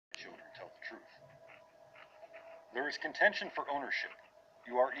truth. There is contention for ownership.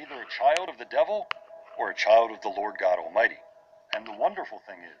 You are either a child of the devil or a child of the Lord God Almighty. And the wonderful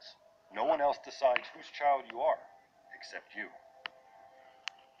thing is, no one else decides whose child you are, except you.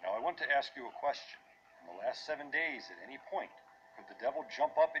 Now I want to ask you a question. In the last 7 days, at any point, could the devil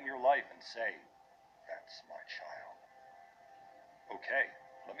jump up in your life and say, "That's my child"? Okay,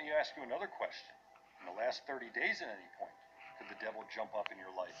 let me ask you another question. In the last 30 days at any point, could the devil jump up in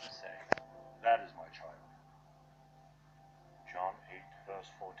your life and say, "That is my child"? John 8, verse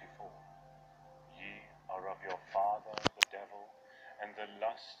 44. Ye are of your father the devil, and the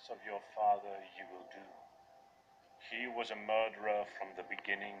lusts of your father ye will do. He was a murderer from the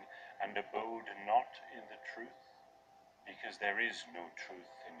beginning, and abode not in the truth, because there is no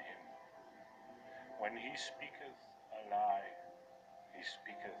truth in him. When he speaketh a lie, he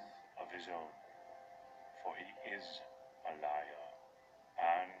speaketh of his own, for he is a liar,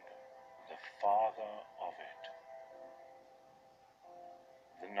 and the father of it.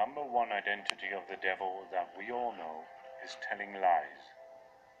 The number one identity of the devil that we all know is telling lies.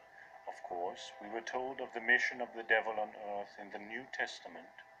 Of course, we were told of the mission of the devil on earth in the New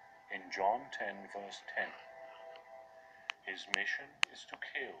Testament in John 10, verse 10. His mission is to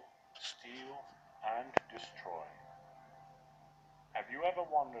kill, steal, and destroy. Have you ever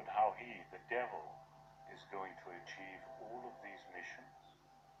wondered how he, the devil, is going to achieve all of these missions?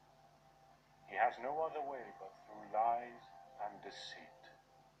 He has no other way but through lies and deceit.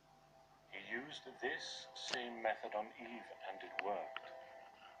 He used this same method on Eve, and it worked.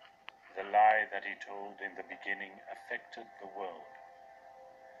 The lie that he told in the beginning affected the world.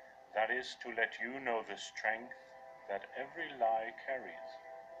 That is to let you know the strength that every lie carries.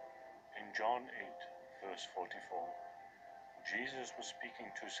 In John 8, verse 44, Jesus was speaking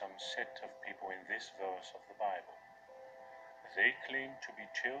to some set of people in this verse of the Bible. They claimed to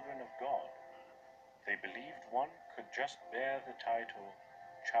be children of God. They believed one could just bear the title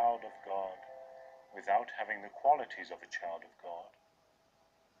child of God without having the qualities of a child of God.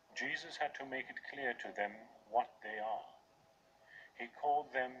 Jesus had to make it clear to them what they are. He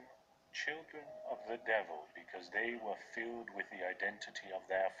called them children of the devil because they were filled with the identity of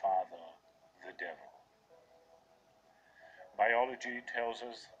their father, the devil. Biology tells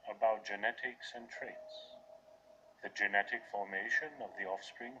us about genetics and traits. The genetic formation of the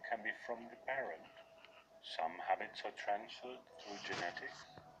offspring can be from the parent. Some habits are transferred through genetics,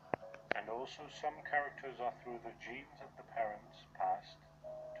 and also some characters are through the genes of the parents passed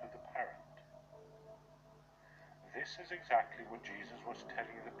to the parent. This is exactly what Jesus was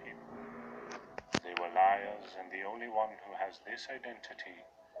telling the people. They were liars, and the only one who has this identity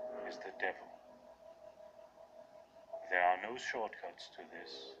is the devil. There are no shortcuts to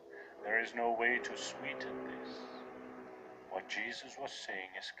this. There is no way to sweeten this. What Jesus was saying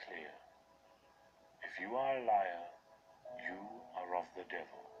is clear. If you are a liar, you are of the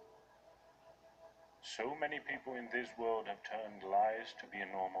devil. So many people in this world have turned lies to be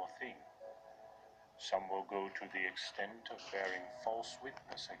a normal thing. Some will go to the extent of bearing false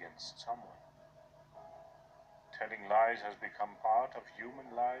witness against someone. Telling lies has become part of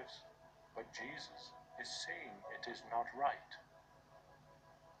human lives, but Jesus is saying it is not right.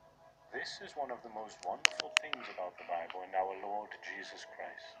 This is one of the most wonderful things about the Bible and our Lord Jesus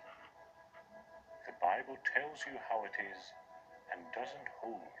Christ. The Bible tells you how it is and doesn't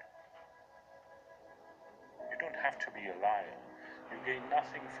hold. You don't have to be a liar. You gain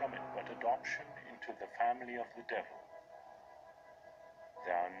nothing from it but adoption into the family of the devil.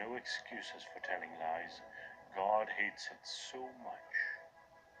 There are no excuses for telling lies. God hates it so much.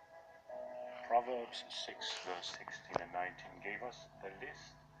 Proverbs 6, verse 16 and 19 gave us the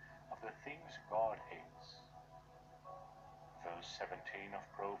list of the things God hates. Verse 17 of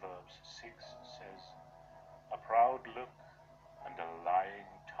Proverbs 6 says, "A proud look and a lying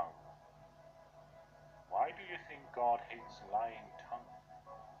tongue." Why do you think God hates lying tongue?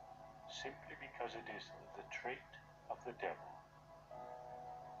 Simply because it is the trait of the devil.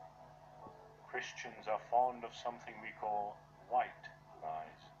 Christians are fond of something we call white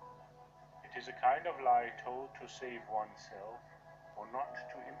lies. It is a kind of lie told to save oneself or not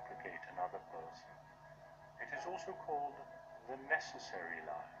to implicate another person. It is also called the necessary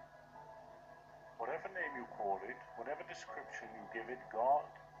lie. Whatever name you call it, whatever description you give it, God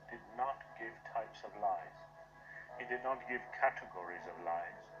did not give types of lies. He did not give categories of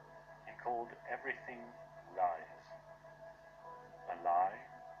lies. He called everything lies. A lie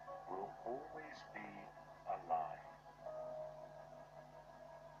will always be a lie.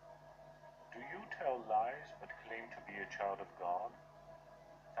 Do you tell lies but claim to be a child of God?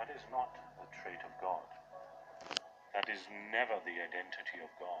 That is not the trait of God. That is never the identity of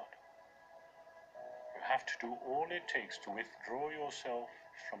God. have to do all it takes to withdraw yourself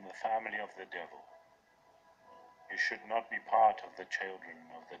from the family of the devil. You should not be part of the children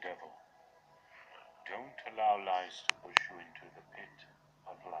of the devil. Don't allow lies to push you into the pit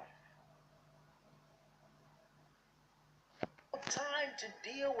of life. Time to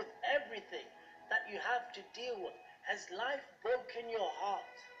deal with everything that you have to deal with. Has life broken your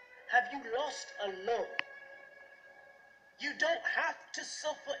heart? Have you lost a love? You don't have to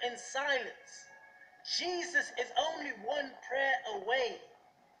suffer in silence. Jesus is only one prayer away.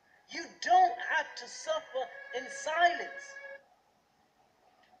 You don't have to suffer in silence.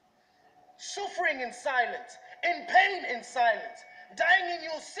 Suffering in silence, in pain in silence, dying in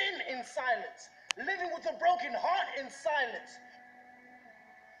your sin in silence, living with a broken heart in silence,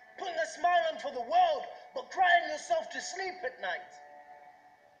 putting a smile on for the world, but crying yourself to sleep at night.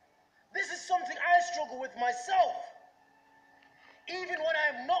 This is something I struggle with myself. Even when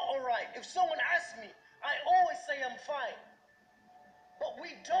I'm not alright, if someone asks me, I always say I'm fine. But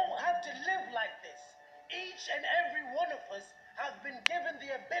we don't have to live like this. Each and every one of us have been given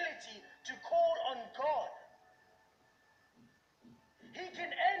the ability to call on God. He can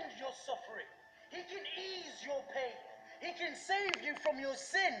end your suffering. He can ease your pain. He can save you from your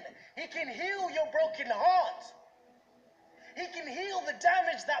sin. He can heal your broken heart. He can heal the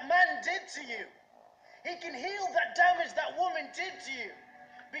damage that man did to you. He can heal that damage that woman did to you,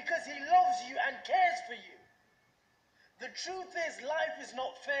 because he loves you and cares for you. The truth is, life is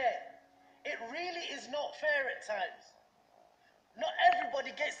not fair. It really is not fair at times. Not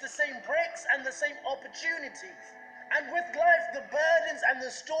everybody gets the same breaks and the same opportunities. And with life, the burdens and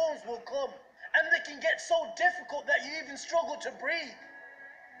the storms will come. And they can get so difficult that you even struggle to breathe.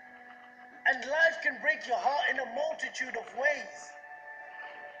 And life can break your heart in a multitude of ways.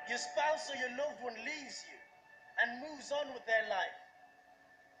 Your spouse or your loved one leaves you and moves on with their life.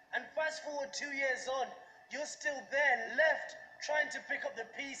 And fast forward 2 years on, you're still there, left, trying to pick up the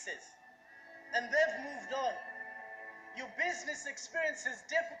pieces. And they've moved on. Your business experiences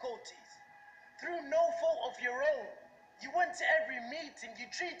difficulties through no fault of your own. You went to every meeting, you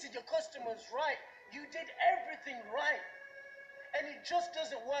treated your customers right, you did everything right, and it just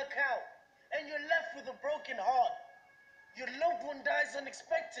doesn't work out. And you're left with a broken heart. Your loved one dies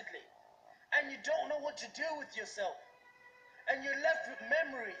unexpectedly, and you don't know what to do with yourself. And you're left with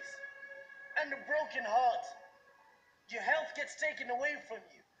memories and a broken heart. Your health gets taken away from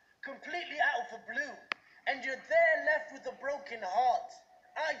you, completely out of the blue, and you're there left with a broken heart.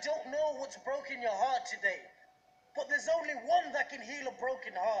 I don't know what's broken your heart today, but there's only one that can heal a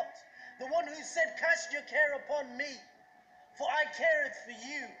broken heart. The one who said, "Cast your care upon me, for I careth for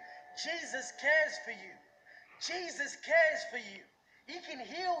you." Jesus cares for you. Jesus cares for you. He can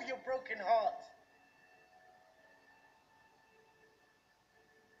heal your broken heart.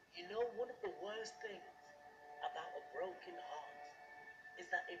 You know, one of the worst things about a broken heart is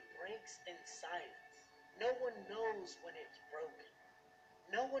that it breaks in silence. No one knows when it's broken.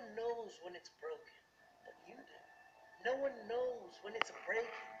 No one knows when it's broken, but you do. No one knows when it's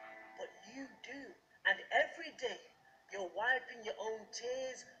breaking, but you do. And every day, you're wiping your own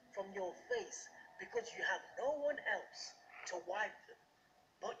tears from your face because you have no one else to wipe them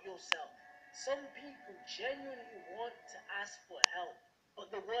but yourself. Some people genuinely want to ask for help,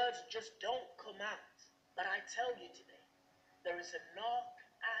 but the words just don't come out. But I tell you today, there is a knock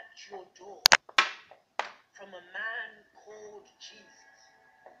at your door from a man called Jesus,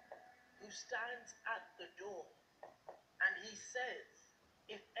 who stands at the door, and he says,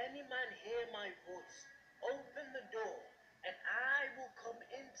 "If any man hear my voice, open the door, and I will come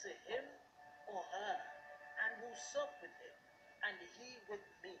into him or her, and will sup with him, and he with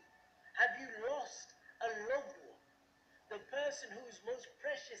me." Have you lost a loved one? The person who is most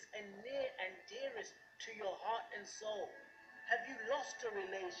precious and near and dearest to your heart and soul? Have you lost a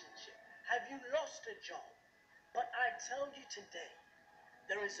relationship? Have you lost a job? But I tell you today,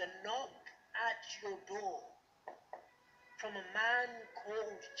 there is a knock at your door from a man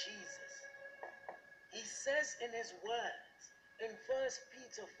called Jesus. He says in his words in 1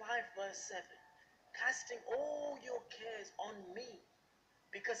 Peter 5 verse 7, "Casting all your cares on me,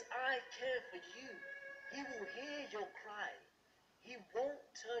 because I care for you. He will hear your cry. He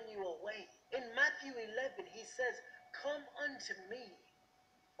won't turn you away." In Matthew 11, he says, "Come unto me,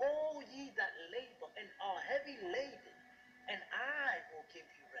 all ye that labor and are heavy laden, and I will give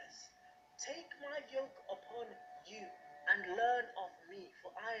you rest. Take my yoke upon you and learn of me,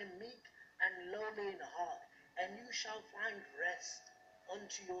 for I am meek and lowly in heart, and you shall find rest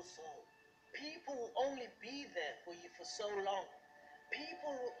unto your soul." People will only be there for you for so long.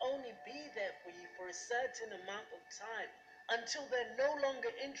 People will only be there for you for a certain amount of time until they're no longer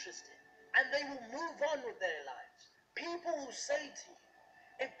interested. and they will move on with their lives. People will say to you,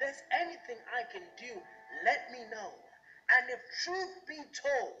 if there's anything I can do, let me know. And if truth be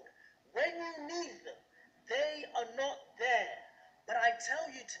told, when you need them, they are not there. But I tell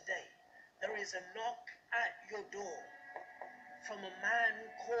you today, there is a knock at your door from a man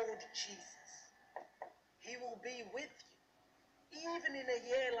called Jesus. He will be with you. Even in a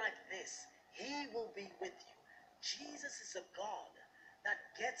year like this, he will be with you. Jesus is a God that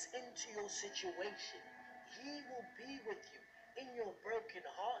gets into your situation. He will be with you in your broken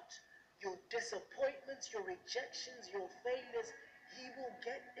heart, your disappointments, your rejections, your failures. He will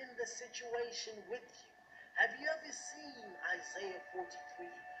get in the situation with you. Have you ever seen Isaiah 43,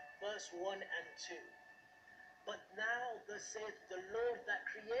 verse 1 and 2? But now thus saith the Lord that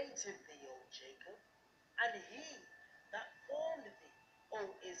created thee, O Jacob, and he that formed thee, O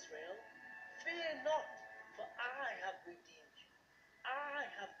Israel, fear not, for I have redeemed you. I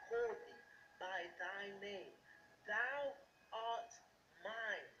have called thee by thy name. Thou art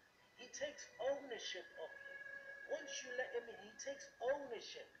mine. He takes ownership of you. Once you let him in, he takes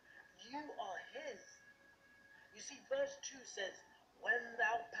ownership. You are his. You see, verse 2 says, when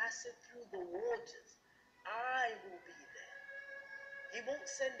thou passest through the waters, I will be there. He won't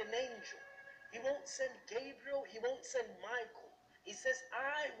send an angel. He won't send Gabriel. He won't send Michael. He says,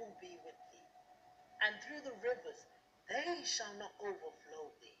 I will be with thee. And through the rivers, they shall not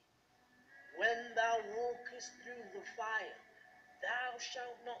overflow thee. When thou walkest through the fire, thou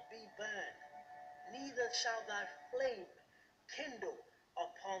shalt not be burned, neither shall thy flame kindle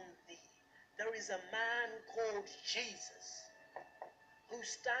upon thee. There is a man called Jesus who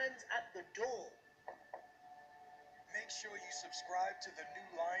stands at the door. Make sure you subscribe to the New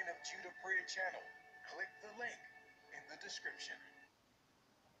Line of Judah Prayer channel. Click the link in the description.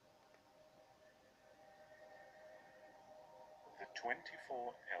 The 24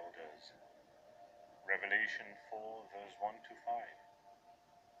 Elders. Revelation 4, verse 1 to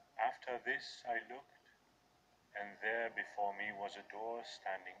 5. After this I looked, and there before me was a door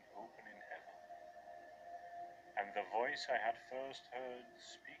standing open in heaven. And the voice I had first heard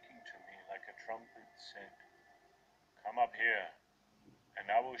speaking to me like a trumpet said, Come up here, and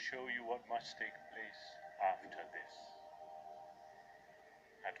I will show you what must take place after this.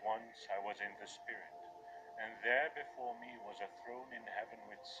 At once I was in the Spirit, and there before me was a throne in heaven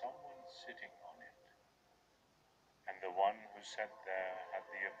with someone sitting on it. And the one who sat there had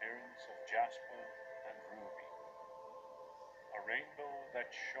the appearance of jasper and ruby. A rainbow that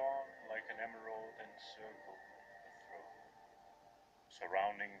shone like an emerald encircled the throne.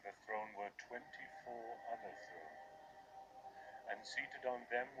 Surrounding the throne were 24 other thrones, and seated on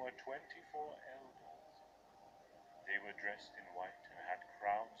them were 24 elders. They were dressed in white and had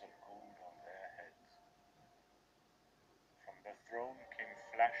crowns of gold on their heads. From the throne came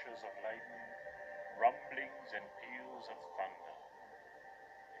flashes of lightning, rumblings and peals of thunder.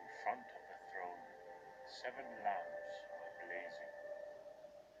 In front of the throne, 7 lamps were blazing.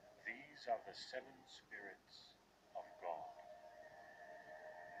 These are the 7 spirits of God.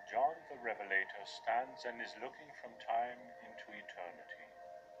 John the Revelator stands and is looking from time into eternity.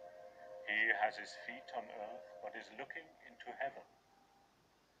 He has his feet on earth, but is looking into heaven.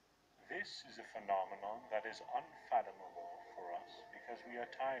 This is a phenomenon that is unfathomable for us because we are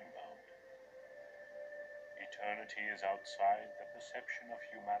time-bound. Eternity is outside the perception of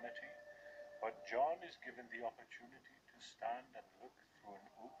humanity, but John is given the opportunity to stand and look through an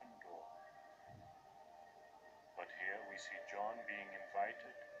open door. But here we see John being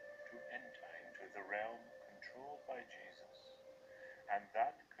invited to enter into the realm controlled by Jesus, and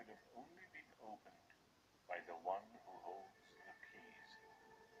that could have only been opened by the one who holds the keys.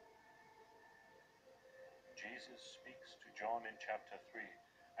 Jesus speaks to John in chapter 3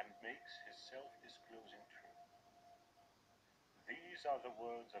 and makes his self-disclosing truth. These are the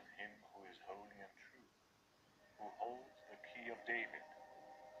words of him who is holy and true, who holds the key of David.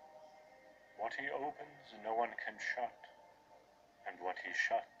 What he opens, no one can shut, and what he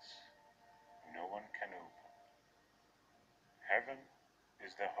shuts, no one can open. Heaven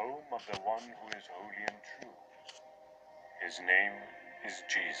is the home of the one who is holy and true. His name is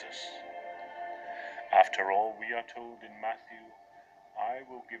Jesus. After all, we are told in Matthew, I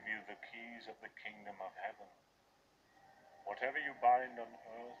will give you the keys of the kingdom of heaven. Whatever you bind on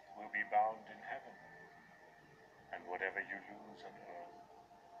earth will be bound in heaven, and whatever you lose on earth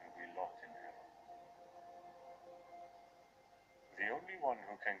will be lost in heaven. The only one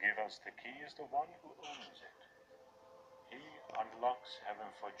who can give us the key is the one who owns it. He unlocks heaven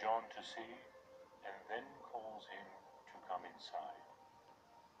for John to see, and then calls him to come inside.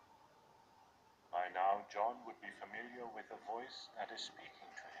 By now, John would be familiar with the voice that is speaking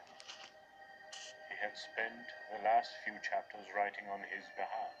to him. had spent the last few chapters writing on his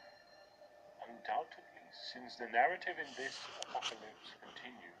behalf. Undoubtedly, since the narrative in this apocalypse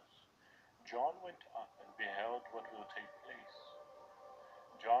continues, John went up and beheld what will take place.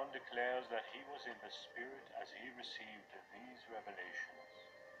 John declares that he was in the Spirit as he received these revelations.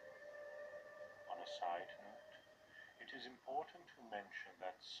 On a side note, it is important to mention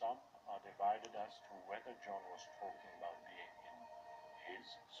that some are divided as to whether John was talking about being in his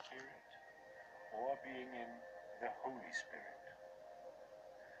Spirit or being in the Holy Spirit.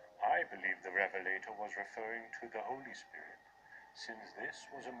 I believe the Revelator was referring to the Holy Spirit, since this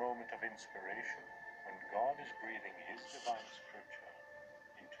was a moment of inspiration when God is breathing his divine scripture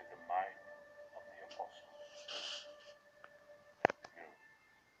into the mind of the apostle. No,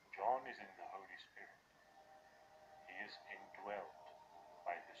 John is in the Holy Spirit. He is indwelt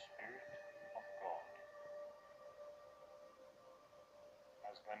by the Spirit of God.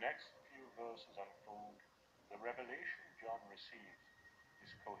 As the next few verses unfold, the revelation John receives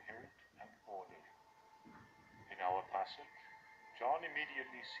is coherent and orderly. In our passage, John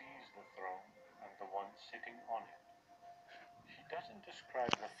immediately sees the throne and the one sitting on it. He doesn't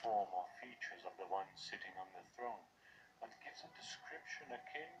describe the form or features of the one sitting on the throne, but gives a description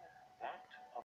akin